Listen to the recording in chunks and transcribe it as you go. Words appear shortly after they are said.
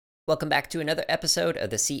Welcome back to another episode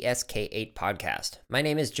of the CSK8 podcast. My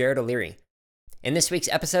name is Jared O'Leary. In this week's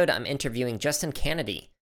episode, I'm interviewing Justin Kennedy.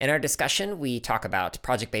 In our discussion, we talk about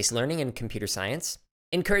project-based learning in computer science,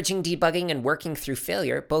 encouraging debugging and working through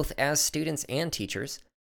failure, both as students and teachers,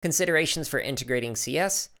 considerations for integrating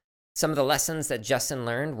CS, some of the lessons that Justin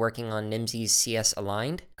learned working on NIMSY's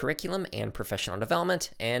CS-aligned curriculum and professional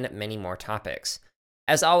development, and many more topics.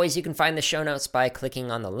 As always, you can find the show notes by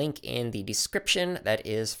clicking on the link in the description that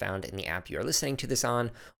is found in the app you're listening to this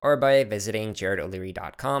on, or by visiting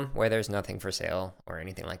jaredoleary.com, where there's nothing for sale or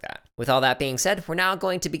anything like that. With all that being said, we're now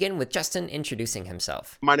going to begin with Justin introducing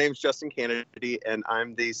himself. My name is Justin Kennedy, and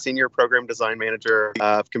I'm the Senior Program Design Manager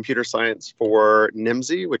of Computer Science for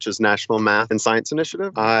NIMSY, which is National Math and Science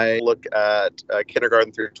Initiative. I look at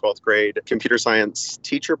kindergarten through 12th grade computer science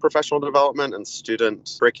teacher professional development and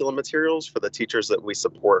student curriculum materials for the teachers that we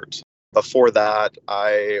support. Before that,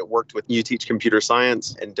 I worked with You Teach Computer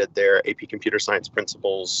Science and did their AP Computer Science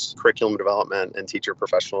Principles, curriculum development, and teacher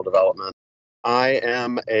professional development. I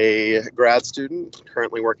am a grad student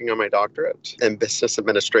currently working on my doctorate in business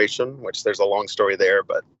administration, which there's a long story there,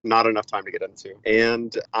 but not enough time to get into.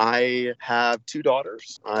 And I have two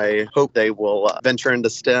daughters. I hope they will venture into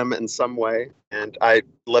STEM in some way. And I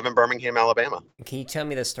live in Birmingham, Alabama. Can you tell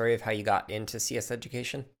me the story of how you got into CS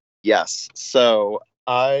education? Yes. So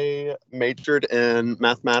I majored in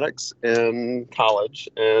mathematics in college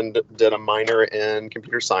and did a minor in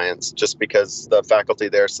computer science just because the faculty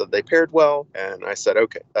there said they paired well. And I said,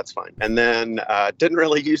 okay, that's fine. And then didn't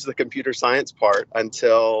really use the computer science part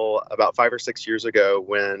until about 5 or 6 years ago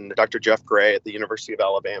when Dr. Jeff Gray at the University of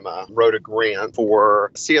Alabama wrote a grant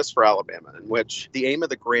for CS for Alabama, in which the aim of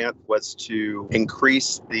the grant was to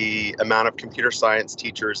increase the amount of computer science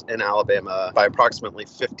teachers in Alabama by approximately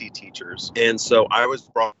 50 teachers. And so I was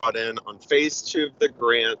brought in on phase 2 of the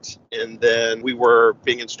grant, and then we were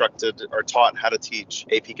being instructed or taught how to teach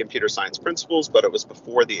AP Computer Science Principles, but it was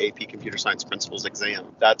before the AP Computer Science Principles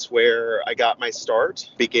exam. That's where I got my start,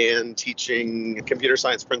 began teaching computer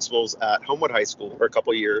science principles at Homewood High School for a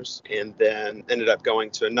couple years, and then ended up going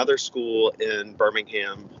to another school in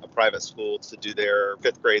Birmingham, a private school, to do their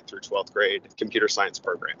 5th grade through 12th grade computer science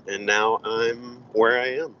program. And now I'm where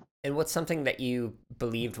I am. And what's something that you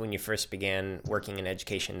believed when you first began working in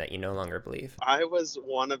education that you no longer believe? I was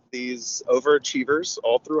one of these overachievers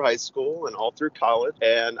all through high school and all through college.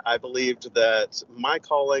 And I believed that my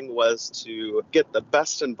calling was to get the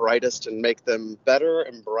best and brightest and make them better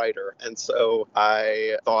and brighter. And so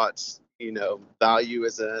I thought, value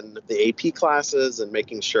is in the AP classes and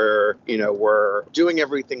making sure, we're doing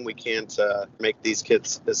everything we can to make these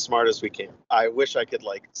kids as smart as we can. I wish I could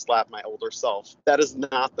slap my older self. That is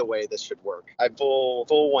not the way this should work. I full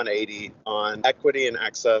 180 on equity and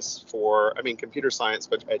access for, computer science,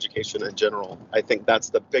 but education in general. I think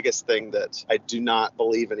that's the biggest thing that I do not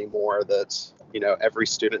believe anymore, that every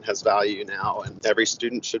student has value now, and every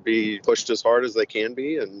student should be pushed as hard as they can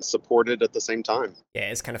be and supported at the same time. Yeah,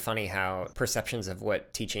 it's kind of funny how perceptions of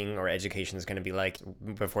what teaching or education is going to be like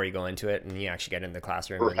before you go into it and you actually get in the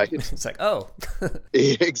classroom. Right. And it's like, oh.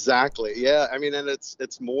 Exactly. Yeah. And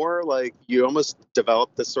it's more like you almost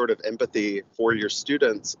develop this sort of empathy for your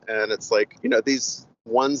students. And it's like, these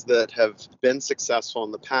ones that have been successful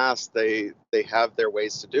in the past, they have their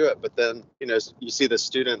ways to do it. But then, you see the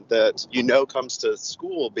student that comes to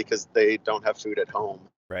school because they don't have food at home.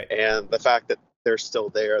 Right. And the fact that they're still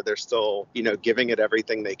there, they're still, giving it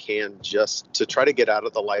everything they can just to try to get out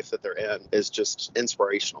of the life that they're in is just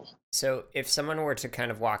inspirational. So if someone were to kind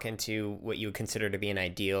of walk into what you would consider to be an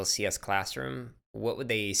ideal CS classroom, what would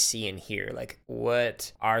they see and hear?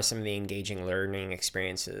 What are some of the engaging learning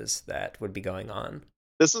experiences that would be going on?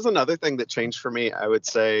 This is another thing that changed for me, I would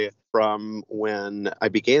say, from when I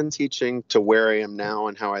began teaching to where I am now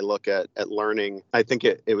and how I look at learning. I think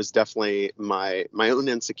it was definitely my own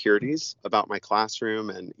insecurities about my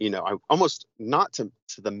classroom. And, I almost not to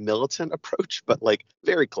the militant approach, but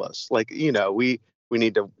very close. We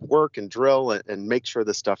need to work and drill and make sure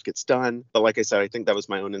this stuff gets done. But like I said, I think that was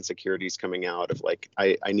my own insecurities coming out of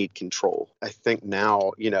I need control. I think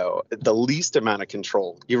now, the least amount of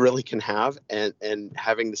control you really can have and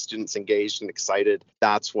having the students engaged and excited,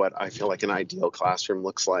 that's what I feel like an ideal classroom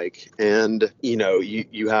looks like. And,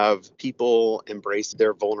 you have people embrace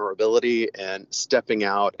their vulnerability and stepping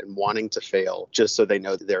out and wanting to fail just so they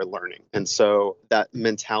know that they're learning. And so that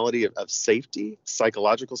mentality of safety,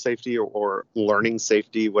 psychological safety or learning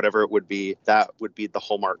safety, whatever it would be, that would be the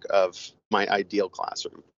hallmark of my ideal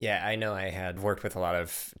classroom. Yeah, I know I had worked with a lot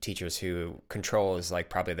of teachers who control is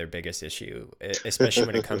probably their biggest issue, especially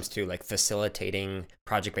when it comes to facilitating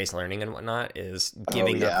project-based learning and whatnot, is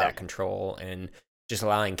giving up that control and just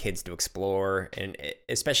allowing kids to explore. And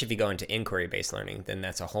especially if you go into inquiry-based learning, then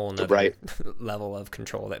that's a whole nother Right. level of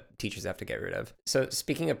control that teachers have to get rid of. So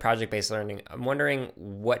speaking of project-based learning, I'm wondering,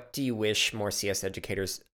 what do you wish more CS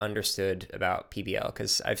educators understood about PBL?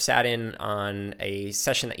 Because I've sat in on a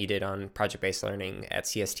session that you did on project-based learning at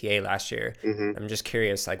CSTA last year. hmm I'm just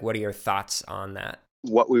curious, like, what are your thoughts on that?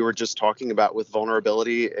 What we were just talking about with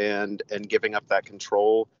vulnerability and giving up that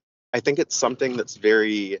control, I think it's something that's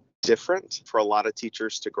very different for a lot of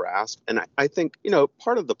teachers to grasp. And I think,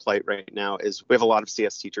 part of the plight right now is we have a lot of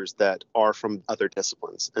CS teachers that are from other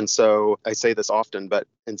disciplines. And so I say this often, but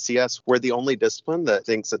in CS, we're the only discipline that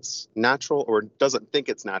thinks it's natural or doesn't think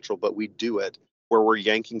it's natural, but we do it, where we're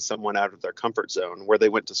yanking someone out of their comfort zone, where they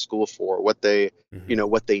went to school for, Mm-hmm.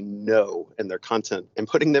 what they know in their content, and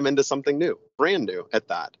putting them into something new, brand new at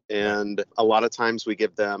that. Right. And a lot of times we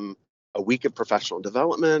give them a week of professional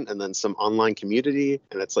development and then some online community.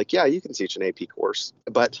 And it's like, yeah, you can teach an AP course,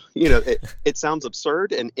 but it sounds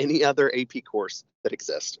absurd in any other AP course that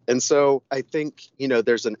exists. And so I think,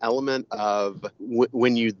 there's an element of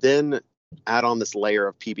when you then add on this layer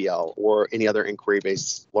of PBL or any other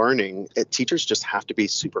inquiry-based learning, teachers just have to be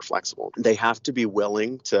super flexible. They have to be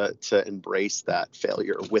willing to embrace that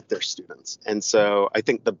failure with their students. And so I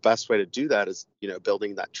think the best way to do that is,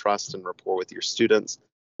 building that trust and rapport with your students,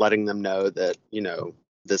 letting them know that,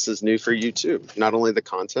 this is new for you too. Not only the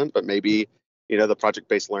content, but maybe, the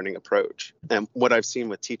project-based learning approach. And what I've seen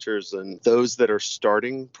with teachers and those that are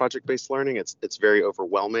starting project-based learning, it's very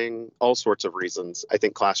overwhelming, all sorts of reasons. I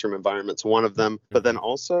think classroom environment's one of them. But then Mm-hmm.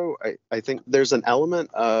 also, I think there's an element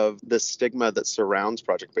of the stigma that surrounds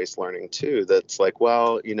project-based learning too, that's like,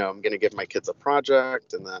 well, I'm going to give my kids a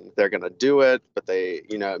project and then they're going to do it, but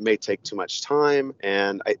it may take too much time.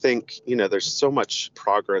 And I think, there's so much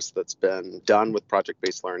progress that's been done with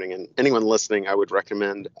project-based learning. And anyone listening, I would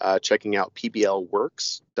recommend checking out pblworks.org.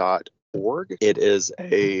 It is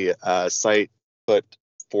a site put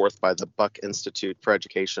forth by the Buck Institute for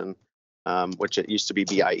Education, which it used to be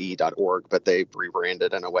BIE.org, but they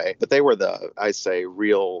rebranded in a way. But they were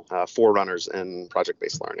real forerunners in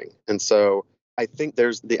project-based learning. And so I think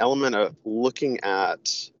there's the element of looking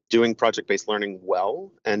at doing project-based learning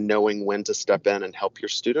well and knowing when to step in and help your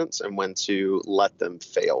students and when to let them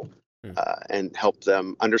fail. And help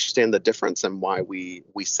them understand the difference and why we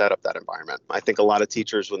set up that environment. I think a lot of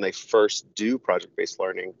teachers, when they first do project-based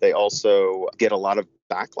learning, they also get a lot of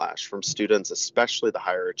backlash from students, especially the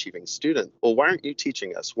higher achieving student. Well, why aren't you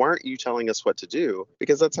teaching us? Why aren't you telling us what to do?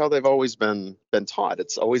 Because that's how they've always been taught.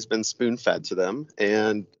 It's always been spoon-fed to them,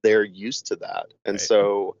 and they're used to that. And Right.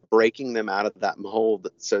 so breaking them out of that mold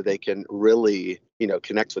so they can really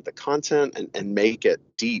connect with the content and make it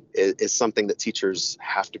deep is something that teachers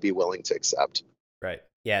have to be willing to accept. Right.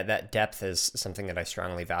 Yeah, that depth is something that I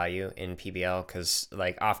strongly value in PBL, because,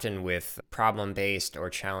 like, often with problem-based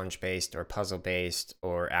or challenge-based or puzzle-based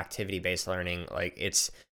or activity-based learning, like,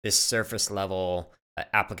 it's this surface level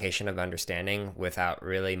application of understanding without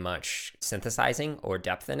really much synthesizing or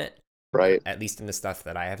depth in it. Right. At least in the stuff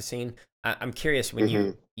that I have seen. I'm curious, when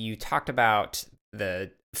hmm you talked about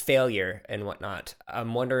the failure and whatnot,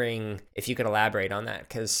 I'm wondering if you could elaborate on that,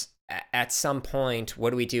 because at some point,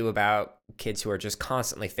 what do we do about kids who are just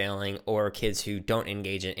constantly failing, or kids who don't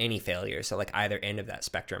engage in any failure? So, like, either end of that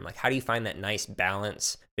spectrum. Like, how do you find that nice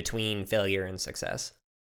balance between failure and success?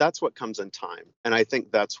 That's what comes in time. And I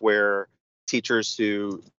think that's where teachers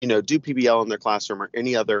who, do PBL in their classroom or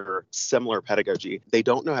any other similar pedagogy, they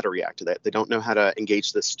don't know how to react to that. They don't know how to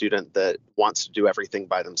engage the student that wants to do everything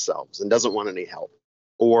by themselves and doesn't want any help,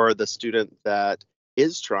 or the student that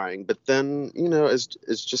is trying, but then,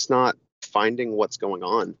 is just not finding what's going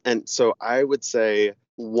on. And so I would say,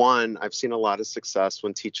 one, I've seen a lot of success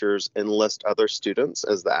when teachers enlist other students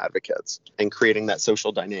as the advocates and creating that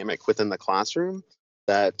social dynamic within the classroom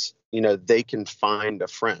that, they can find a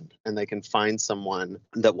friend and they can find someone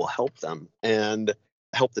that will help them and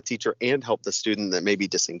help the teacher and help the student that may be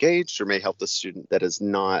disengaged, or may help the student that is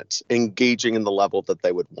not engaging in the level that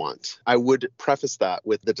they would want. I would preface that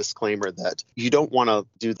with the disclaimer that you don't want to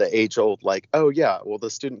do the age old, like, oh yeah, well, the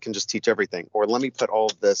student can just teach everything, or let me put all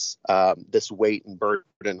of this this weight and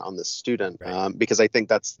burden on the student, Right. because I think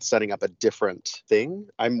that's setting up a different thing.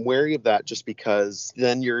 I'm wary of that, just because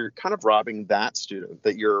then you're kind of robbing that student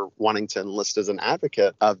that you're wanting to enlist as an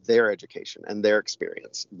advocate of their education and their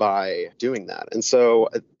experience by doing that. And so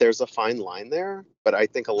there's a fine line there, but I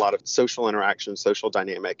think a lot of social interaction, social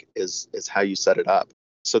dynamic is how you set it up.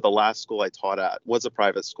 So the last school I taught at was a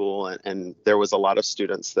private school, and there was a lot of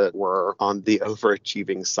students that were on the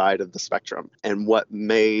overachieving side of the spectrum. And what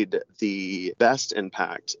made the best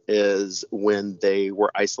impact is when they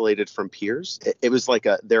were isolated from peers. It was like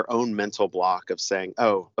their own mental block of saying,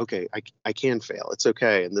 oh, okay, I can fail. It's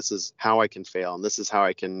okay. And this is how I can fail. And this is how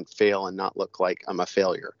I can fail and not look like I'm a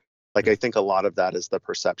failure. Like, I think a lot of that is the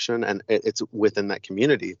perception, and it's within that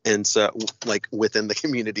community. And so, like, within the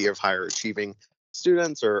community of higher achieving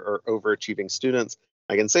students or overachieving students,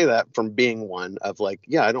 I can say that from being one of like,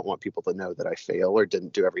 yeah, I don't want people to know that I fail or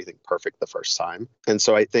didn't do everything perfect the first time. And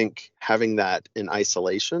so I think having that in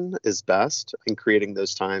isolation is best, and creating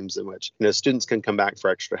those times in which, students can come back for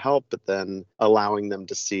extra help, but then allowing them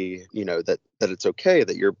to see, that it's okay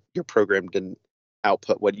that your program didn't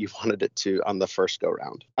output what you wanted it to on the first go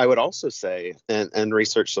round. I would also say, and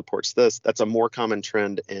research supports this, that's a more common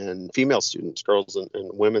trend in female students, girls and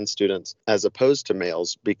women students, as opposed to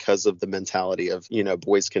males, because of the mentality of,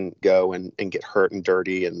 boys can go and get hurt and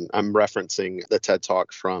dirty. And I'm referencing the TED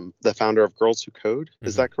Talk from the founder of Girls Who Code.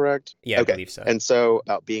 Is that correct? Yeah, okay. I believe so. And so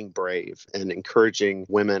about being brave and encouraging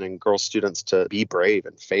women and girl students to be brave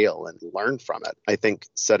and fail and learn from it. I think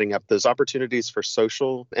setting up those opportunities for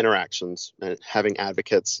social interactions and having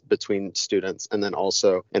advocates between students, and then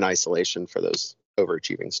also in isolation for those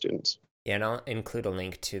overachieving students. Yeah, and I'll include a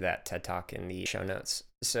link to that TED Talk in the show notes.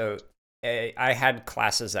 So I had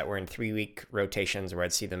classes that were in 3-week rotations where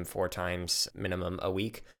I'd see them 4 times minimum a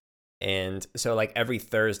week. And so like every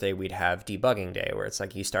Thursday we'd have debugging day, where it's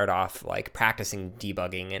like you start off like practicing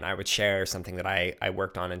debugging, and I would share something that I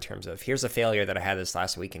worked on in terms of, here's a failure that I had this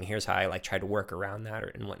last week, and here's how I like tried to work around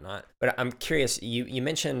that and whatnot. But I'm curious, you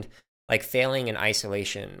mentioned like failing in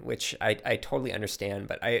isolation, which I totally understand,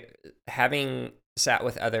 but having sat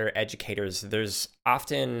with other educators, there's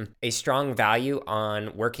often a strong value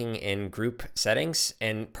on working in group settings.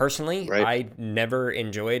 And personally, right, I never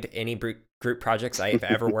enjoyed any group projects I've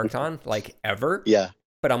ever worked on, like ever. Yeah.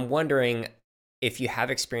 But I'm wondering if you have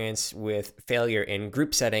experience with failure in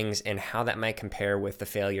group settings and how that might compare with the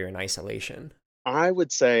failure in isolation. I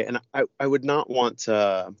would say, and I would not want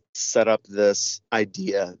to set up this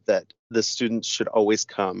idea that the students should always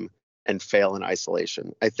come and fail in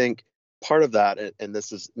isolation. I think part of that, and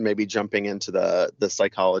this is maybe jumping into the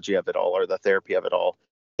psychology of it all or the therapy of it all,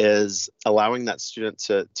 is allowing that student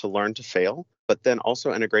to learn to fail, but then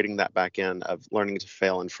also integrating that back in of learning to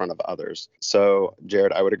fail in front of others. So,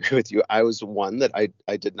 Jared, I would agree with you. I was one that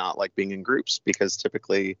I did not like being in groups, because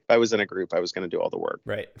typically if I was in a group, I was going to do all the work.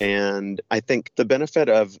 Right. And I think the benefit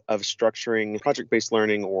of structuring project-based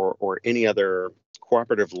learning or any other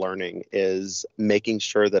cooperative learning is making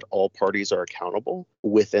sure that all parties are accountable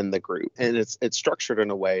within the group. And it's structured in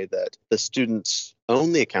a way that the students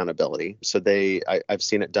own the accountability. So I've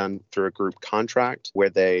seen it done through a group contract where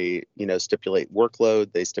they, stipulate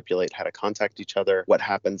workload, they stipulate how to contact each other, what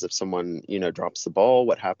happens if someone, drops the ball,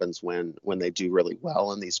 what happens when they do really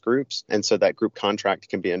well in these groups. And so that group contract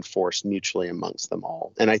can be enforced mutually amongst them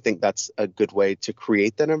all. And I think that's a good way to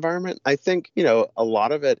create that environment. I think, a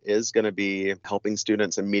lot of it is going to be helping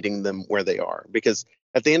students and meeting them where they are, because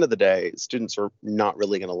at the end of the day, students are not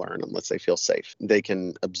really going to learn unless they feel safe. They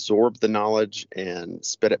can absorb the knowledge and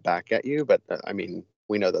spit it back at you, but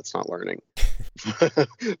we know that's not learning.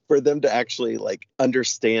 For them to actually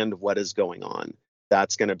understand what is going on,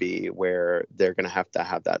 that's going to be where they're going to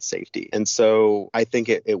have that safety. And so I think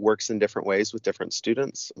it works in different ways with different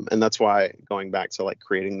students. And that's why going back to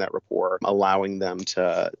creating that rapport, allowing them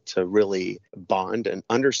to really bond and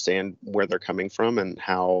understand where they're coming from and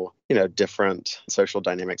how, different social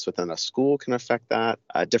dynamics within a school can affect that.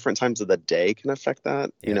 Different times of the day can affect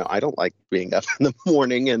that. Yeah. I don't like being up in the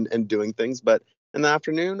morning and doing things, but in the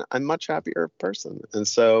afternoon, I'm a much happier person. And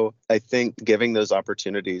so I think giving those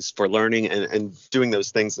opportunities for learning and doing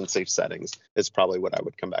those things in safe settings is probably what I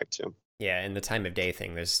would come back to. Yeah, and the time of day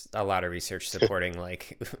thing, there's a lot of research supporting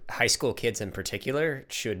high school kids in particular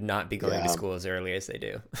should not be going to school as early as they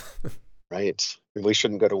do. Right. We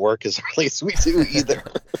shouldn't go to work as early as we do either.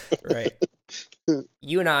 Right.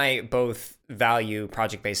 You and I both value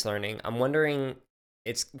project-based learning. I'm wondering,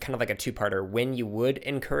 it's kind of like a two-parter, when you would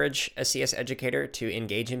encourage a CS educator to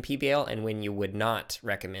engage in PBL and when you would not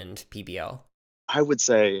recommend PBL. I would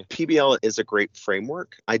say PBL is a great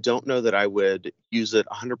framework. I don't know that I would use it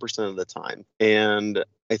 100% of the time. And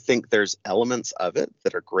I think there's elements of it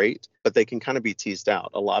that are great, but they can kind of be teased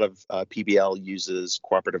out. A lot of PBL uses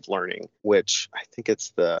cooperative learning, which I think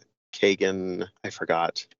it's the Kagan, I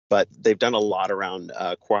forgot but they've done a lot around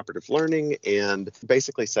cooperative learning and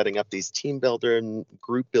basically setting up these team builder and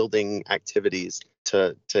group building activities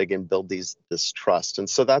to again build this trust. And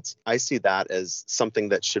so I see that as something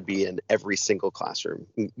that should be in every single classroom.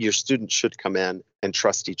 Your students should come in and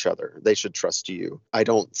trust each other. They should trust you. I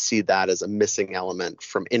don't see that as a missing element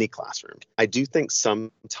from any classroom. I do think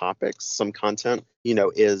some topics, some content,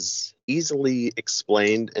 is easily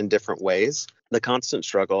explained in different ways. The constant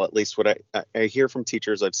struggle, at least what I hear from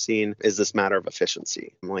teachers I've seen, is this matter of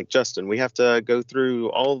efficiency. I'm like, Justin, we have to go through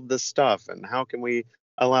all of this stuff, and how can we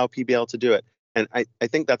allow PBL to do it? And I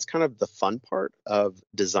think that's kind of the fun part of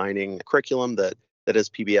designing a curriculum that is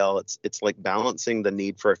PBL. It's like balancing the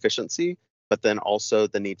need for efficiency, but then also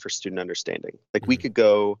the need for student understanding. Like we could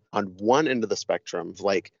go on one end of the spectrum, of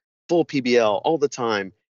like full PBL all the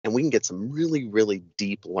time, and we can get some really, really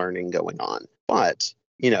deep learning going on. But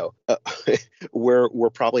we're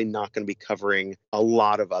probably not going to be covering a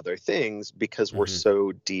lot of other things because we're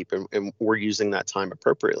so deep and we're using that time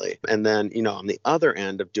appropriately. And then, on the other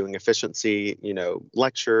end of doing efficiency,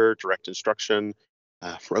 lecture, direct instruction,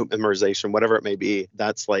 rote memorization, whatever it may be,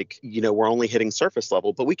 that's like, we're only hitting surface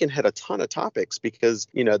level, but we can hit a ton of topics because,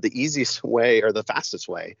 the easiest way or the fastest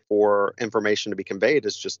way for information to be conveyed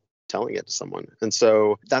is just telling it to someone. And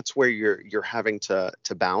so that's where you're having to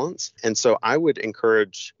balance. And so I would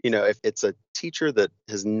encourage, if it's a teacher that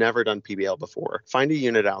has never done PBL before, find a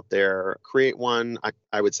unit out there, create one.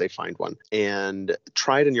 I would say find one and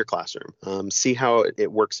try it in your classroom. See how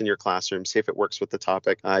it works in your classroom. See if it works with the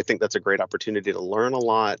topic. I think that's a great opportunity to learn a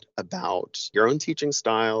lot about your own teaching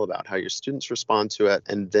style, about how your students respond to it,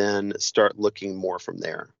 and then start looking more from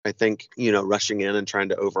there. I think, rushing in and trying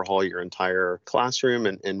to overhaul your entire classroom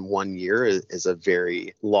in 1 year is a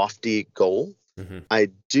very lofty goal. I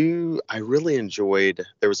really enjoyed,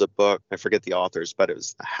 there was a book, I forget the authors, but it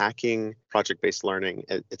was Hacking Project-Based Learning.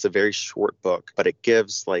 It's a very short book, but it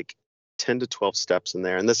gives like 10 to 12 steps in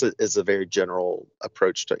there. And this is a very general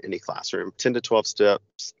approach to any classroom. 10 to 12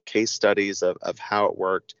 steps, case studies of how it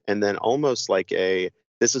worked. And then almost like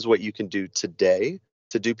this is what you can do today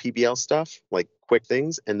to do PBL stuff, like quick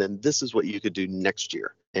things. And then this is what you could do next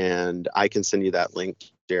year. And I can send you that link,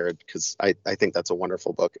 Jared, because I think that's a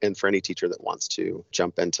wonderful book. And for any teacher that wants to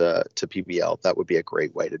jump into PBL, that would be a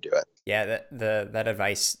great way to do it. Yeah, that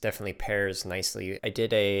advice definitely pairs nicely. I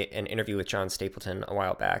did an interview with John Stapleton a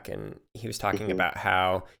while back, and he was talking about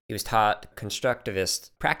how he was taught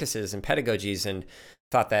constructivist practices and pedagogies and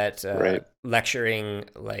thought that lecturing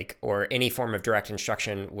or any form of direct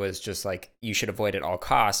instruction was just like you should avoid at all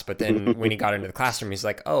costs. But then when he got into the classroom, he's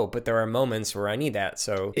like, oh, but there are moments where I need that.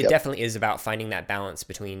 So it definitely is about finding that balance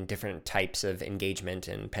between different types of engagement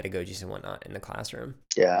and pedagogies and whatnot in the classroom.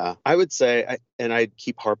 Yeah, I would say, and I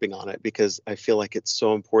keep harping on it because I feel like it's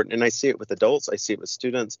so important. And I see it with adults, I see it with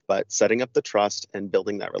students, but setting up the trust and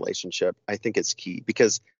building that relationship, I think is key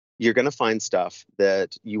because you're going to find stuff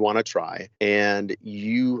that you want to try. And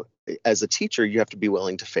you, as a teacher, you have to be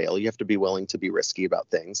willing to fail. You have to be willing to be risky about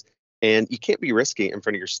things. And you can't be risky in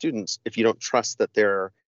front of your students if you don't trust that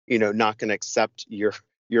they're, not going to accept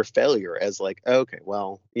your failure as like, okay,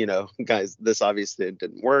 well, guys, this obviously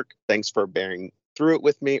didn't work. Thanks for bearing through it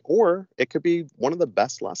with me. Or it could be one of the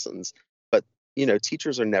best lessons. But,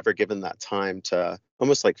 teachers are never given that time to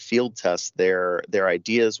almost like field test their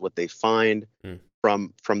ideas, what they find.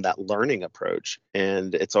 From that learning approach.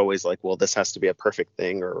 And it's always like, well, this has to be a perfect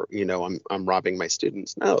thing, or, I'm robbing my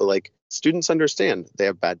students. No, like students understand they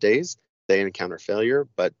have bad days, they encounter failure,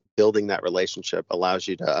 but building that relationship allows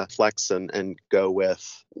you to flex and go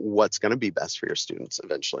with what's going to be best for your students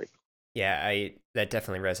eventually. Yeah, that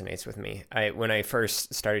definitely resonates with me. When I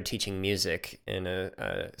first started teaching music in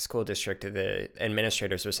a school district, the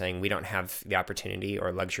administrators were saying we don't have the opportunity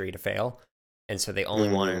or luxury to fail. And so they only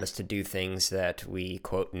wanted us to do things that we,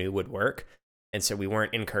 quote, knew would work. And so we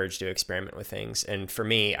weren't encouraged to experiment with things. And for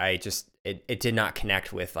me, it did not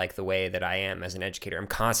connect with like the way that I am as an educator. I'm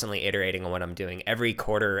constantly iterating on what I'm doing. Every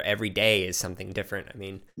quarter, every day is something different. I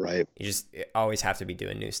mean, right. You just always have to be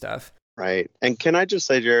doing new stuff. Right. And can I just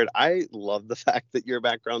say, Jared, I love the fact that your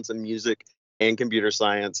background's in music and computer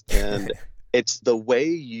science. And it's the way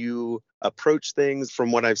you approach things,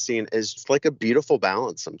 from what I've seen, is just like a beautiful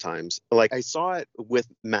balance sometimes. Like I saw it with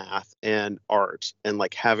math and art and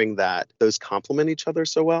like having those complement each other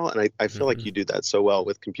so well. And I feel like you do that so well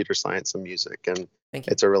with computer science and music. And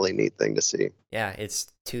it's a really neat thing to see. Yeah,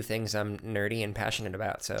 it's two things I'm nerdy and passionate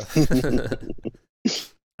about. So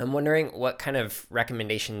I'm wondering what kind of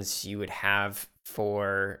recommendations you would have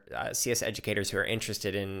for CS educators who are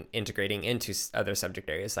interested in integrating into other subject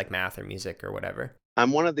areas like math or music or whatever.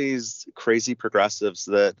 I'm one of these crazy progressives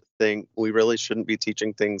that think we really shouldn't be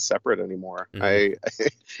teaching things separate anymore. Hmm.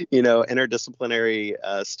 Interdisciplinary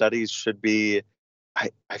studies should be.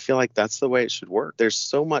 I feel like that's the way it should work. There's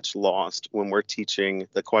so much lost when we're teaching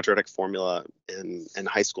the quadratic formula in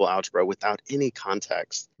high school algebra without any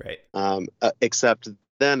context, Right. except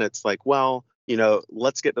then it's like, well,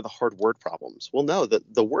 let's get to the hard word problems. Well, no,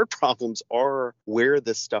 the word problems are where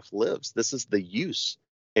this stuff lives. This is the use.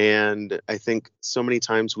 And I think so many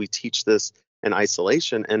times we teach this in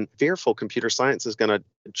isolation, and fearful computer science is going to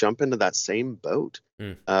jump into that same boat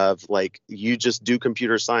Mm. of like, you just do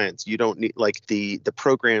computer science. You don't need like the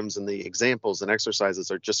programs and the examples and exercises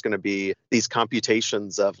are just going to be these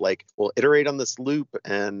computations of like, well, iterate on this loop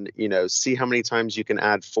and see how many times you can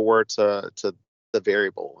add 4 to the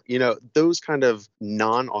variable. Those kind of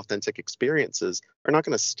non-authentic experiences are not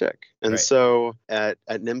going to stick. And Right. so at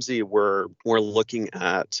NIMSY, we're looking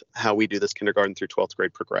at how we do this kindergarten through 12th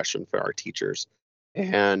grade progression for our teachers.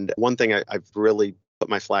 And one thing I've really put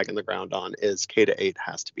my flag in the ground on is K-8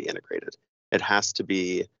 has to be integrated. It has to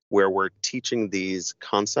be where we're teaching these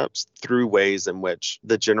concepts through ways in which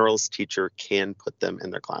the generalist teacher can put them in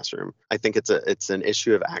their classroom. I think it's an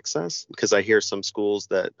issue of access, because I hear some schools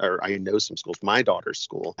or I know some schools. My daughter's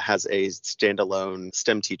school has a standalone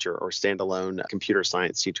STEM teacher or standalone computer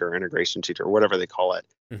science teacher or integration teacher or whatever they call it.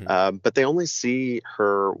 Hmm. But they only see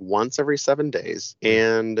her once every 7 days. Mm.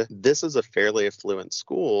 And this is a fairly affluent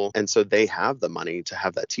school. And so they have the money to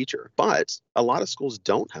have that teacher. But a lot of schools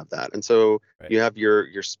don't have that. And so Right. you have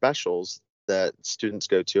your specials that students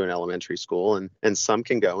go to in elementary school, and some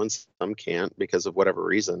can go and some can't because of whatever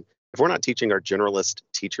reason. If we're not teaching our generalist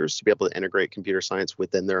teachers to be able to integrate computer science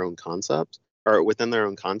within their own concepts or within their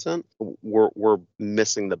own content, we're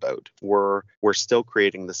missing the boat. We're still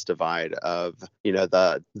creating this divide of,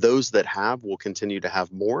 those that have will continue to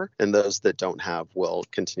have more, and those that don't have will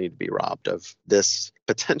continue to be robbed of this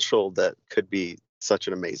potential that could be such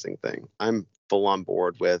an amazing thing. I'm full on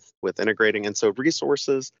board with integrating. And so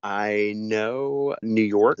resources, I know New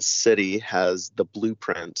York City has the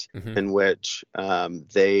blueprint Hmm. in which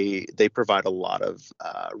they provide a lot of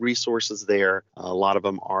resources there. A lot of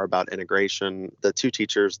them are about integration. The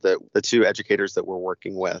two educators that we're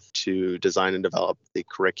working with to design and develop the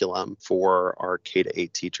curriculum for our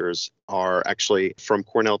K-8 teachers are actually from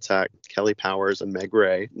Cornell Tech, Kelly Powers and Meg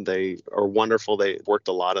Ray. They are wonderful. They worked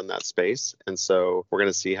a lot in that space. And so we're going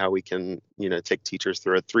to see how we can, take teachers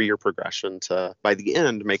through a 3-year progression to, by the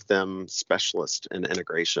end, make them specialists in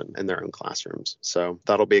integration in their own classrooms. So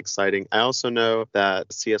that'll be exciting. I also know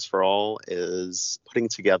that CS for All is putting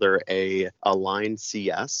together a aligned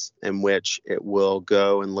CS in which it will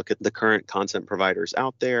go and look at the current content providers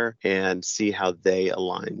out there and see how they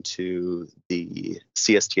align to the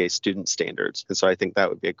CSTA student standards. And so I think that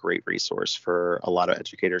would be a great resource for a lot of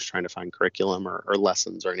educators trying to find curriculum or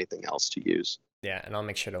lessons or anything else to use. Yeah, and I'll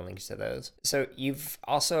make sure to link to those. So you've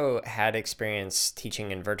also had experience teaching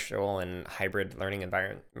in virtual and hybrid learning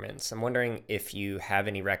environments. I'm wondering if you have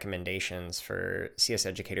any recommendations for CS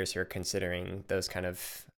educators who are considering those kind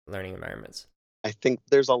of learning environments. I think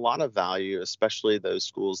there's a lot of value, especially those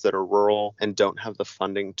schools that are rural and don't have the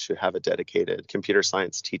funding to have a dedicated computer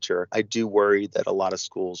science teacher. I do worry that a lot of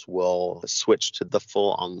schools will switch to the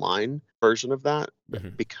full online version of that Hmm.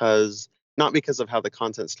 because not because of how the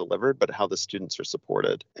content's delivered, but how the students are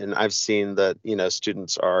supported. And I've seen that,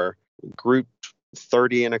 students are grouped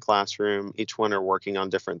 30 in a classroom, each one are working on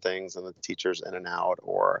different things and the teacher's in and out,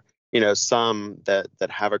 or, some that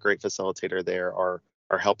have a great facilitator there are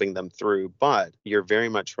helping them through, but you're very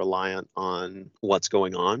much reliant on what's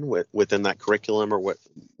going on within that curriculum or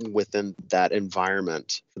within that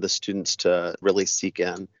environment for the students to really seek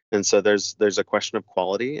in. And so there's a question of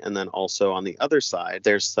quality. And then also on the other side,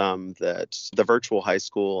 there's some that the virtual high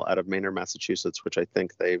school out of Maynard, Massachusetts, which I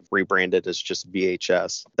think they've rebranded as just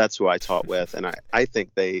VHS. That's who I taught with. And I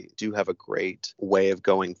think they do have a great way of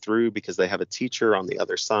going through because they have a teacher on the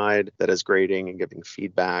other side that is grading and giving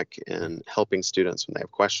feedback and helping students when they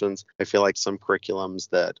have questions. I feel like some curriculums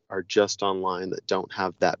that are just online that don't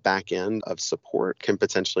have that back end of support can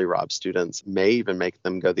potentially rob students, may even make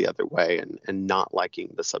them go the other way and not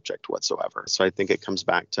liking the subject whatsoever. So I think it comes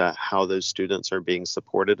back to how those students are being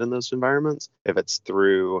supported in those environments. If it's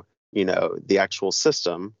through, the actual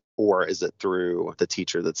system, or is it through the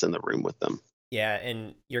teacher that's in the room with them? Yeah,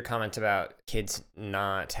 and your comment about kids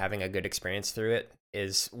not having a good experience through it,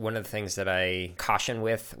 is one of the things that I caution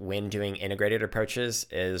with when doing integrated approaches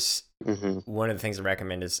is one of the things I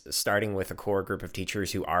recommend is starting with a core group of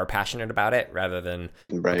teachers who are passionate about it rather than,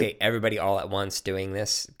 Right. okay, everybody all at once doing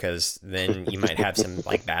this, because then you might have some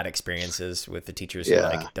like bad experiences with the teachers who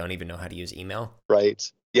like don't even know how to use email. Right.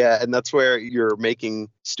 Yeah, and that's where you're making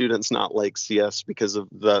students not like CS because of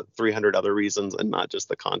the 300 other reasons and not just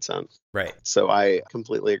the content. Right. So I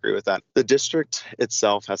completely agree with that. The district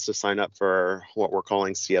itself has to sign up for what we're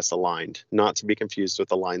calling CS aligned, not to be confused with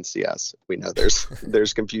aligned CS. We know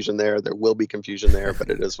there's confusion there. There will be confusion there, but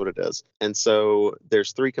it is what it is. And so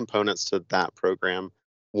there's 3 components to that program.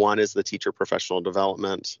 One is the teacher professional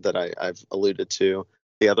development that I've alluded to.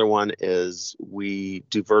 The other one is we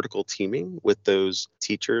do vertical teaming with those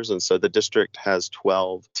teachers. And so the district has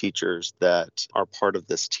 12 teachers that are part of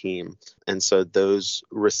this team. And so those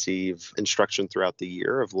receive instruction throughout the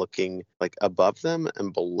year of looking like above them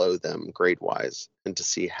and below them grade wise, and to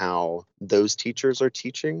see how those teachers are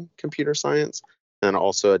teaching computer science and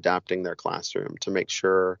also adapting their classroom to make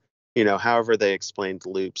sure, however they explained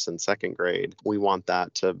loops in second grade, we want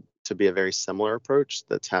that to be a very similar approach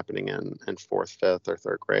that's happening in fourth, fifth, or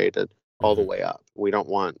third grade and all the way up. We don't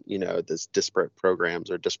want, this disparate programs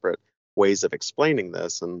or disparate ways of explaining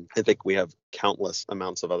this. And I think we have countless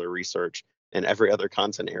amounts of other research in every other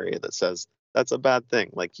content area that says that's a bad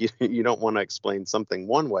thing. Like you don't want to explain something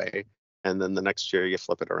one way and then the next year you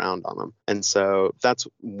flip it around on them. And so that's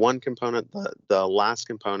one component. The last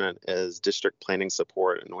component is district planning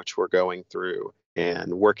support, in which we're going through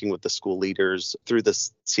and working with the school leaders through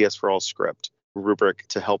this CS for All script rubric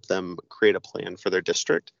to help them create a plan for their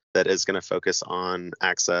district that is going to focus on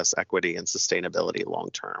access, equity, and sustainability long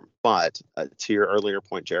term. But to your earlier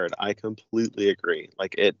point, Jared, I completely agree.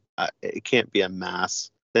 Like it can't be a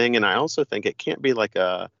mass thing. And I also think it can't be like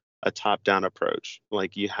a top-down approach.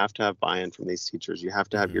 Like you have to have buy-in from these teachers. You have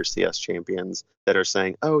to have your CS champions that are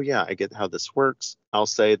saying, oh yeah, I get how this works. I'll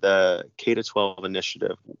say the K-12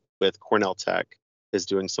 initiative with Cornell Tech is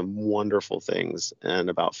doing some wonderful things in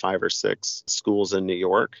about 5 or 6 schools in New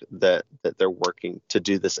York that they're working to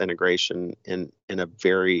do this integration in a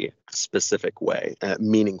very specific way, a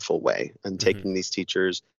meaningful way, and taking these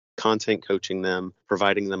teachers, content coaching them,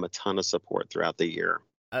 providing them a ton of support throughout the year.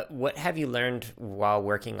 What have you learned while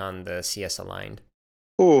working on the CS Aligned?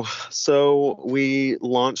 Oh, so we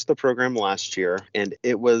launched the program last year, and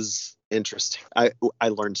it was interesting. I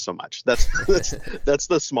learned so much. That's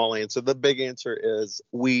the small answer. The big answer is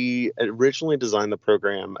we originally designed the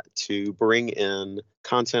program to bring in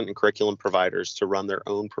content and curriculum providers to run their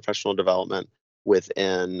own professional development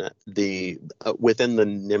within the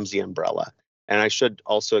NIMSY umbrella. And I should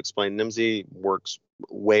also explain, NIMSY works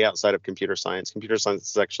way outside of computer science. Computer science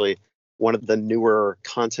is actually one of the newer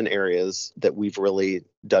content areas that we've really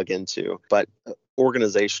dug into. But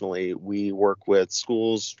organizationally, we work with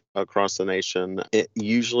schools across the nation,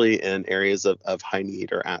 usually in areas of high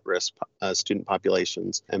need or at-risk student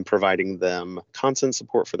populations, and providing them content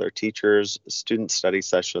support for their teachers, student study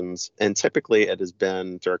sessions. And typically it has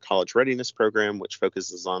been through our college readiness program, which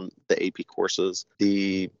focuses on the AP courses.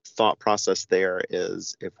 The thought process there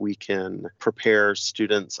is if we can prepare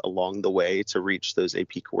students along the way to reach those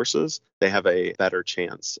AP courses, they have a better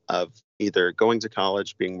chance of either going to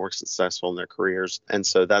college, being more successful in their careers. And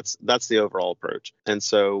so that's the overall approach. And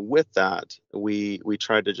so with that, we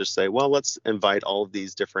tried to just say, well, let's invite all of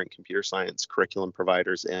these different computer science curriculum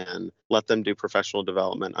providers in, let them do professional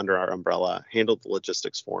development under our umbrella, handle the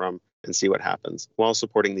logistics for them, and see what happens while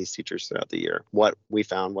supporting these teachers throughout the year. What I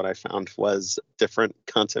found was different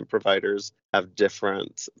content providers have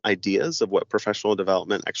different ideas of what professional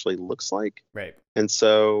development actually looks like. Right. And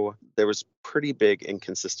so there was pretty big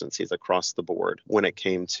inconsistencies across the board when it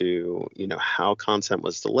came to, how content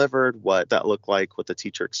was delivered, what that looked like, what the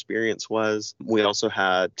teacher experience was. We also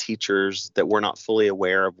had teachers that were not fully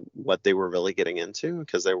aware of what they were really getting into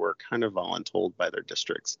because they were kind of voluntold by their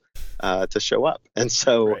districts to show up. And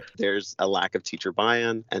so there's a lack of teacher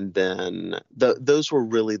buy-in. And then those were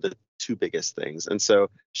really the 2 biggest things. And so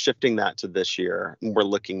shifting that to this year, we're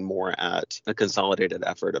looking more at a consolidated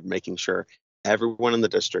effort of making sure everyone in the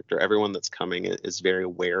district or everyone that's coming is very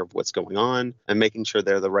aware of what's going on and making sure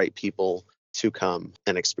they're the right people to come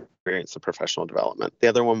and experience the professional development. The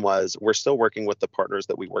other one was we're still working with the partners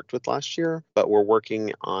that we worked with last year, but we're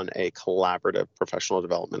working on a collaborative professional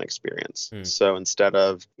development experience. So instead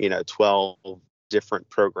of, 12 different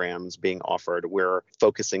programs being offered, we're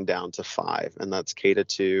focusing down to 5, and that's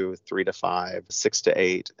K-2, 3-5,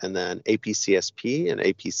 6-8, and then APCSP and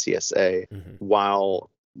APCSA, while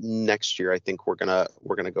next year, I think we're gonna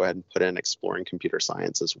go ahead and put in exploring computer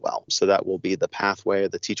science as well. So that will be the pathway,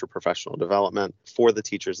 the teacher professional development for the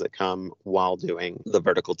teachers that come while doing the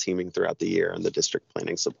vertical teaming throughout the year and the district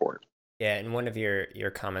planning support. Yeah, and one of your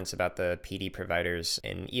comments about the PD providers,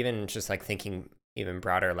 and even just like thinking even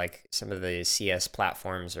broader, like some of the CS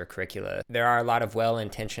platforms or curricula, there are a lot of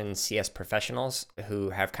well-intentioned CS professionals who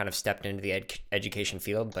have kind of stepped into the education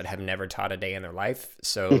field but have never taught a day in their life.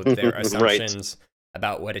 So their Right. assumptions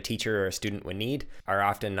about what a teacher or a student would need are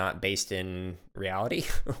often not based in reality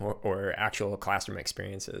or actual classroom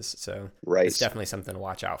experiences. So it's Right. definitely something to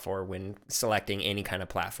watch out for when selecting any kind of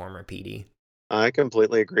platform or PD. I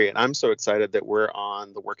completely agree. And I'm so excited that we're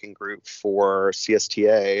on the working group for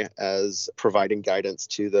CSTA as providing guidance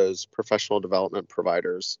to those professional development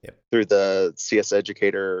providers Yep. through the CS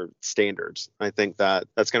Educator standards. I think that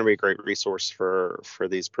that's going to be a great resource for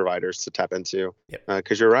these providers to tap into. Yep.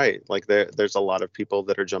 Because you're right, like there's a lot of people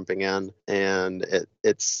that are jumping in, and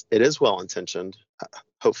it is well intentioned.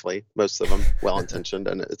 Hopefully, most of them well intentioned,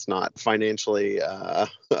 and it's not financially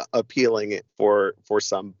appealing for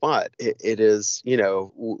some, but it is,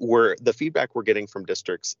 we're the feedback we're getting from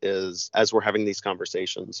districts is, as we're having these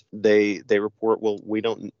conversations, they report, well, we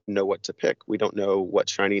don't know what to pick, we don't know what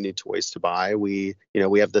shiny new toys to buy, we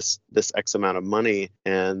have this X amount of money,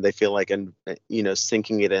 and they feel like, and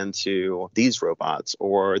sinking it into these robots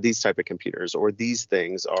or these type of computers or these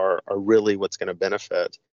things are really what's going to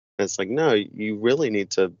benefit. And it's like, no, you really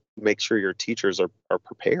need to make sure your teachers are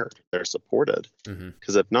prepared, they're supported. Mm-hmm.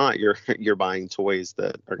 Because if not, you're buying toys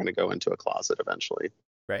that are going to go into a closet eventually.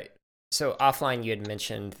 Right. So offline, you had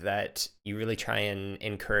mentioned that you really try and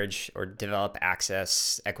encourage or develop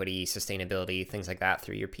access, equity, sustainability, things like that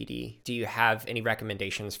through your PD. Do you have any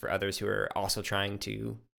recommendations for others who are also trying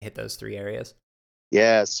to hit those three areas?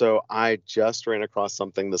 Yeah, so I just ran across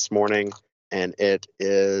something this morning, and it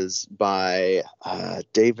is by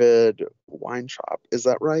David Weintraub. Is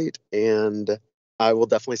that right? And I will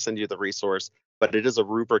definitely send you the resource, but it is a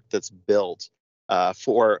rubric that's built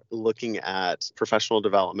for looking at professional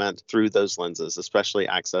development through those lenses, especially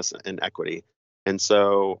access and equity. And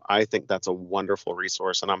so I think that's a wonderful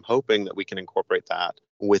resource, and I'm hoping that we can incorporate that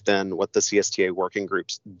within what the CSTA working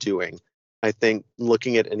group's doing. I think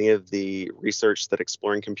looking at any of the research that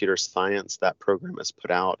Exploring Computer Science, that program has put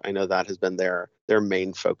out, I know that has been their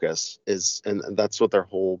main focus is, and that's what their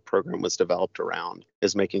whole program was developed around,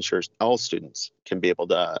 is making sure all students can be able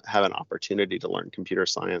to have an opportunity to learn computer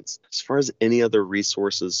science. As far as any other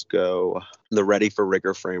resources go, the Ready for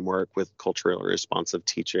Rigor framework with culturally responsive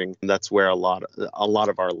teaching, that's where a lot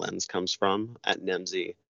of our lens comes from at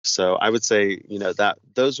NIMSY. So I would say, that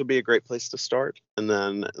those would be a great place to start. And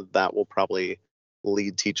then that will probably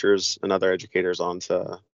lead teachers and other educators on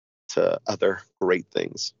to other great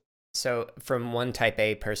things. So from one type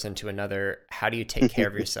A person to another, how do you take care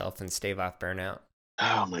of yourself and stave off burnout?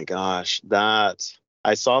 Oh my gosh, that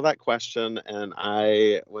I saw that question and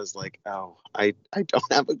I was like, oh, I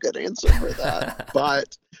don't have a good answer for that.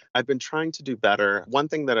 But I've been trying to do better. One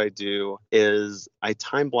thing that I do is I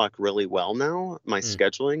time block really well now, my Mm,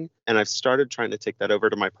 scheduling, and I've started trying to take that over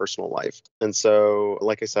to my personal life. And so,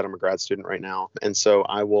 like I said, I'm a grad student right now, and so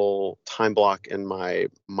I will time block in my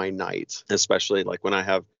night, especially like when I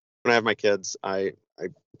have my kids, I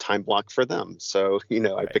time block for them. So, I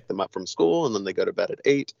right. pick them up from school and then they go to bed at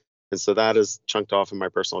 8. And so that is chunked off in my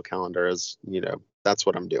personal calendar as, that's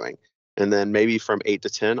what I'm doing. And then maybe from 8 to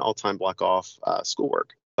 10, I'll time block off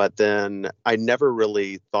schoolwork. But then I never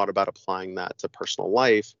really thought about applying that to personal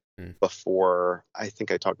life Mm, before. I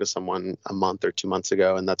think I talked to someone a month or 2 months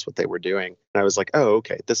ago, and that's what they were doing. And I was like, oh,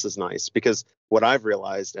 okay, this is nice. Because what I've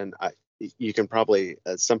realized, and you can probably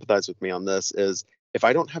sympathize with me on this, is if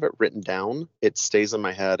I don't have it written down, it stays in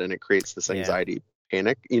my head and it creates this yeah. anxiety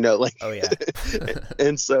panic, like, Oh, yeah.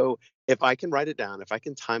 and so if I can write it down, if I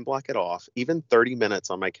can time block it off, even 30 minutes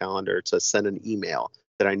on my calendar to send an email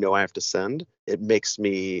that I know I have to send,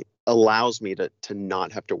 allows me to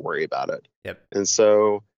not have to worry about it. Yep. And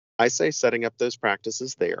so I say setting up those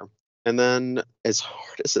practices there. And then as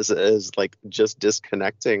hard as it is, like just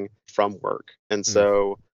disconnecting from work. And Mm,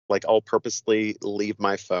 so like I'll purposely leave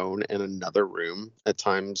my phone in another room at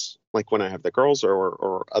times, like when I have the girls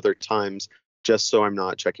or other times, just so I'm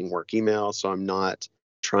not checking work email, so I'm not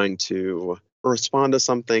trying to respond to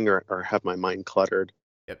something or have my mind cluttered.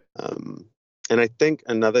 yep. Um, and I think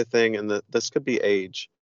another thing, and this could be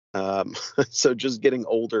age, so just getting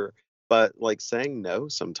older, but like saying no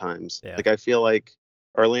sometimes. Yeah. Like I feel like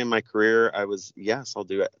early in my career, I was, yes, I'll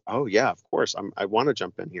do it. Oh yeah, of course, I want to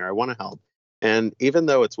jump in here. I want to help. And even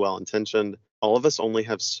though it's well intentioned, all of us only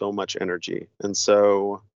have so much energy. And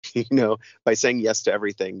so by saying yes to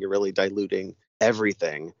everything, you're really diluting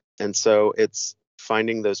everything. And so it's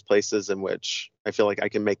finding those places in which I feel like I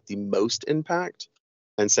can make the most impact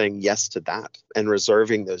and saying yes to that and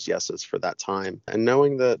reserving those yeses for that time and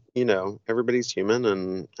knowing that, everybody's human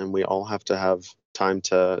and we all have to have time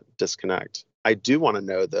to disconnect. I do want to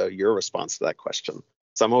know though your response to that question.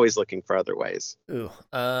 So I'm always looking for other ways. Ooh,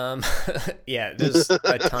 yeah, there's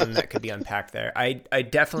a ton that could be unpacked there. I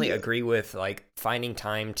definitely Yeah. agree with like finding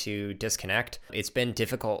time to disconnect. It's been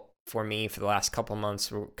difficult for me for the last couple months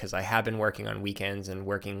because I have been working on weekends and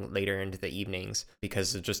working later into the evenings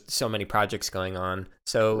because of just so many projects going on.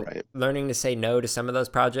 So Right. learning to say no to some of those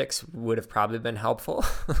projects would have probably been helpful.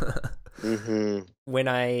 Mm-hmm. When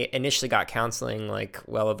I initially got counseling, like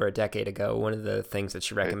well over a decade ago, one of the things that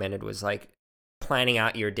she Right. recommended was like planning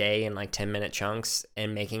out your day in like 10-minute chunks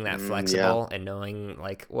and making that Yeah. flexible and knowing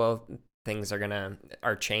like, well, things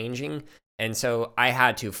are changing. And so I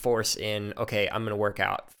had to force in, okay, I'm going to work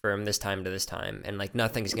out from this time to this time. And like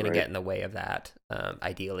nothing's going to Right. get in the way of that,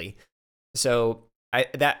 ideally. So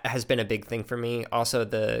that has been a big thing for me. Also,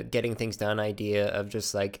 the getting things done idea of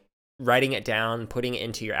just like writing it down, putting it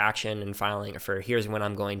into your action, and filing it for here's when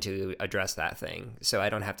I'm going to address that thing. So I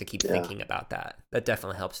don't have to keep Yeah. thinking about that. That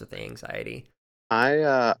definitely helps with the anxiety.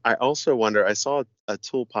 I also wonder, I saw a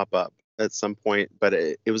tool pop up at some point, but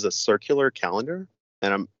it was a circular calendar,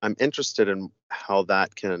 and I'm interested in how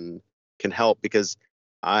that can help because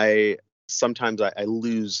I sometimes I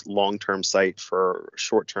lose long-term sight for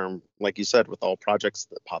short-term, like you said, with all projects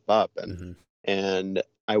that pop up, Hmm. and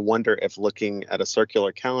I wonder if looking at a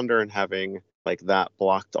circular calendar and having like that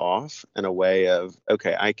blocked off in a way of,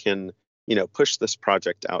 okay, I can, push this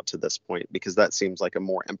project out to this point because that seems like a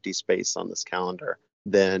more empty space on this calendar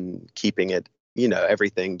than keeping it,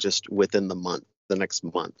 everything just within the next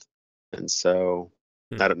month. And so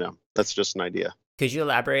Hmm. I don't know. That's just an idea. Could you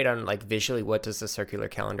elaborate on like visually what does the circular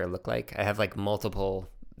calendar look like? I have like multiple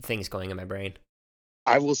things going in my brain.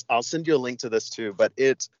 I'll send you a link to this too, but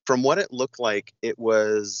from what it looked like, it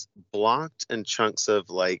was blocked in chunks of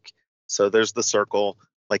like, so there's the circle,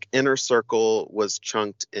 like inner circle was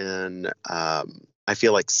chunked in I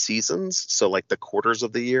feel like seasons, so like the quarters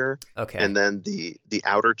of the year, Okay. and then the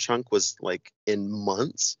outer chunk was like in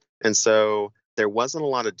months. And so there wasn't a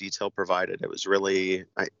lot of detail provided. It was really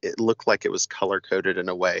it looked like it was color coded in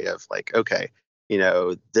a way of like, okay,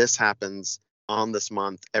 this happens on this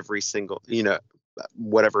month every single,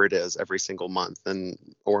 whatever it is every single month, and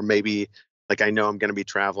or maybe like I know I'm going to be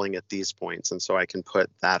traveling at these points, and so I can put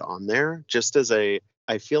that on there just as a,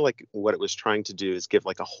 I feel like what it was trying to do is give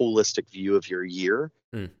like a holistic view of your year.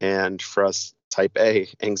 Hmm. And for us type A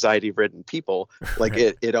anxiety ridden people, like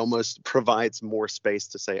Right. it almost provides more space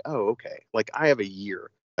to say, oh, okay, like I have a year,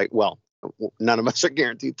 like, well, none of us are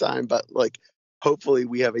guaranteed time, but like hopefully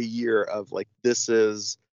we have a year of like this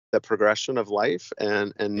is the progression of life,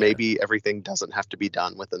 and Yeah. maybe everything doesn't have to be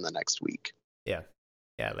done within the next week. Yeah.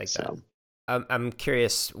 Yeah. I like that. So I'm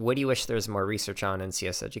curious, what do you wish there was more research on in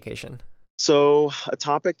CS education? So, a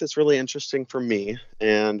topic that's really interesting for me,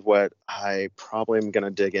 and what I probably am going to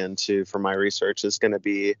dig into for my research, is going to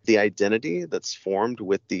be the identity that's formed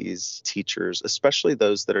with these teachers, especially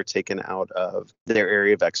those that are taken out of their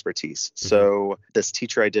area of expertise. Hmm. So, this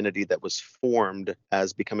teacher identity that was formed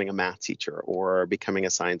as becoming a math teacher or becoming a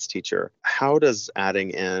science teacher, how does adding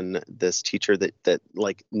in this teacher that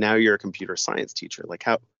like now you're a computer science teacher, like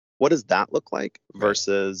what does that look like Right.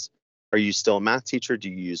 versus, are you still a math teacher? Do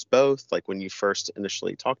you use both? Like when you first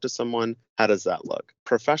initially talk to someone, how does that look?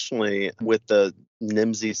 Professionally, with the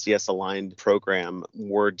NIMSY CS aligned program,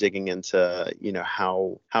 we're digging into,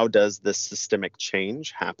 how does this systemic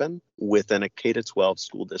change happen within a K to 12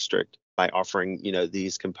 school district by offering,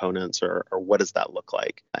 these components, or what does that look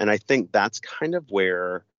like? And I think that's kind of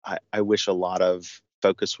where I wish a lot of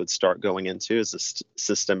focus would start going into, is the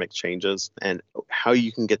systemic changes and how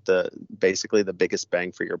you can get basically the biggest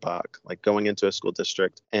bang for your buck, like going into a school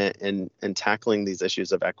district and tackling these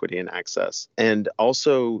issues of equity and access, and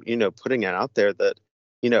also putting it out there that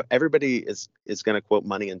everybody is going to quote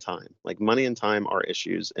money and time, like money and time are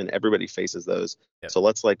issues and everybody faces those. Yep. So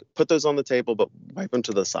let's like put those on the table but wipe them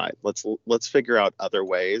to the side. Let's figure out other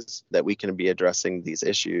ways that we can be addressing these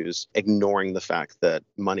issues, ignoring the fact that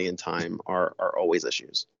money and time are always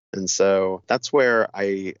issues. And so that's where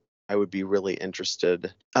I would be really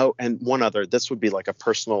interested. Oh, and one other, this would be like a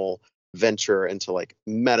personal venture into like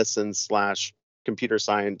medicine slash computer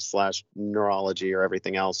science slash neurology or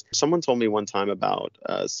everything else. Someone told me one time about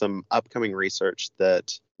some upcoming research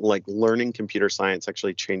that like learning computer science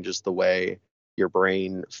actually changes the way your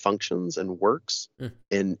brain functions and works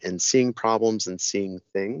Mm. in seeing problems and seeing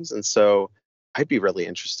things. And so I'd be really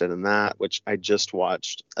interested in that, which I just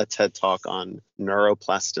watched a TED talk on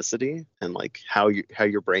neuroplasticity and like how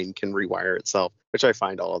your brain can rewire itself, which I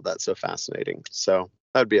find all of that so fascinating. So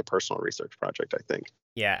that would be a personal research project, I think.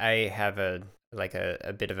 Yeah, I have a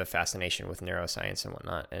bit of a fascination with neuroscience and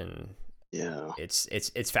whatnot, and Yeah.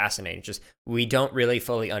 it's fascinating. Just we don't really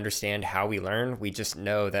fully understand how we learn. We just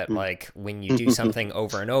know that like when you do something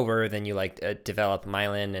over and over, then you like develop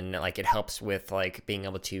myelin, and like it helps with like being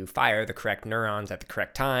able to fire the correct neurons at the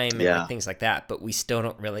correct time and like things like that. But we still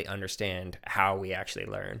don't really understand how we actually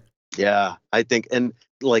learn. Yeah, I think, and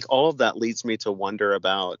like all of that leads me to wonder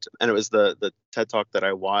about, and it was the TED talk that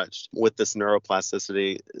I watched with this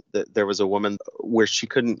neuroplasticity, that there was a woman where she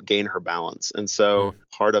couldn't gain her balance. And so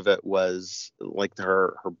part of it was like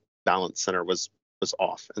her balance center was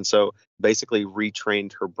off. And so basically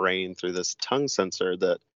retrained her brain through this tongue sensor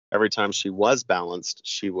that every time she was balanced,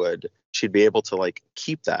 she'd be able to like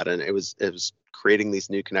keep that. And it was creating these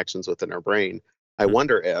new connections within her brain. I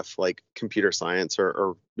wonder if like computer science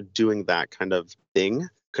or doing that kind of thing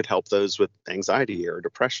could help those with anxiety or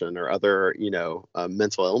depression or other,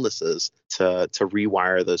 mental illnesses to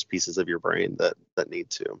rewire those pieces of your brain that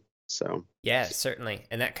need to. So yeah, certainly.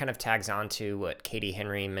 And that kind of tags on to what Katie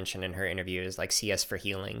Henry mentioned in her interview is like CS for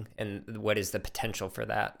healing and what is the potential for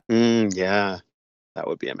that. Yeah, that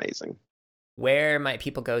would be amazing. Where might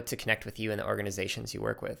people go to connect with you and the organizations you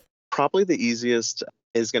work with? Probably the easiest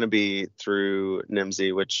is going to be through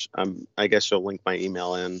NIMSY, which I guess you'll link my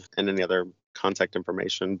email in and any other contact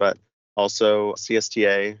information. But also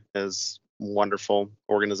CSTA is a wonderful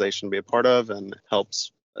organization to be a part of and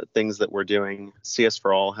helps things that we're doing. CS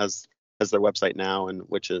for All has their website now, and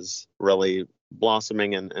which is really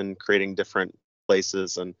blossoming and creating different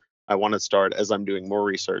places. And I want to start, as I'm doing more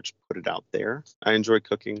research, put it out there. I enjoy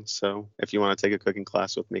cooking, so if you want to take a cooking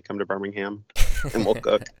class with me, come to Birmingham and we'll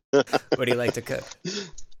cook. What do you like to cook?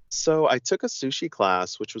 So I took a sushi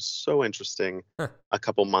class, which was so interesting a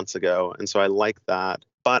couple months ago. And so I like that.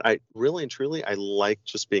 But I really and truly, I like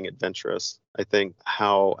just being adventurous. I think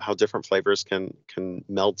how different flavors can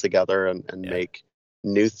meld together and make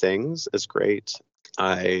new things is great.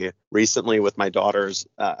 I recently, with my daughters,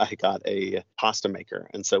 I got a pasta maker.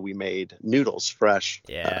 And so we made noodles fresh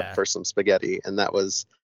for some spaghetti. And that was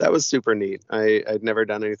super neat. I'd never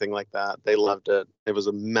done anything like that. They loved it. It was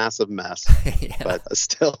a massive mess, but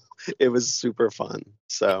still, it was super fun.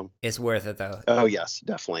 So it's worth it, though. Oh, yes,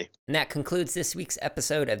 definitely. And that concludes this week's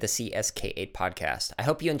episode of the CSK8 podcast. I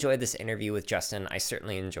hope you enjoyed this interview with Justin. I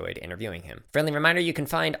certainly enjoyed interviewing him. Friendly reminder, you can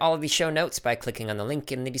find all of the show notes by clicking on the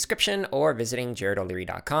link in the description or visiting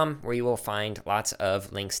jaredoleary.com, where you will find lots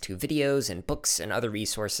of links to videos and books and other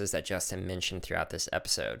resources that Justin mentioned throughout this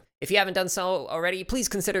episode. If you haven't done so already, please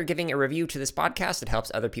consider giving a review to this podcast. It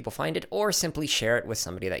helps other people find it, or simply share it with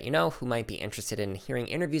somebody that you know who might be interested in hearing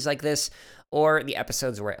interviews like this, or the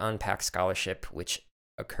episodes where I unpack scholarship, which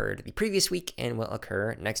occurred the previous week and will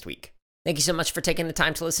occur next week. Thank you so much for taking the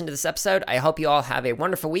time to listen to this episode. I hope you all have a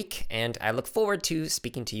wonderful week, and I look forward to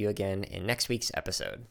speaking to you again in next week's episode.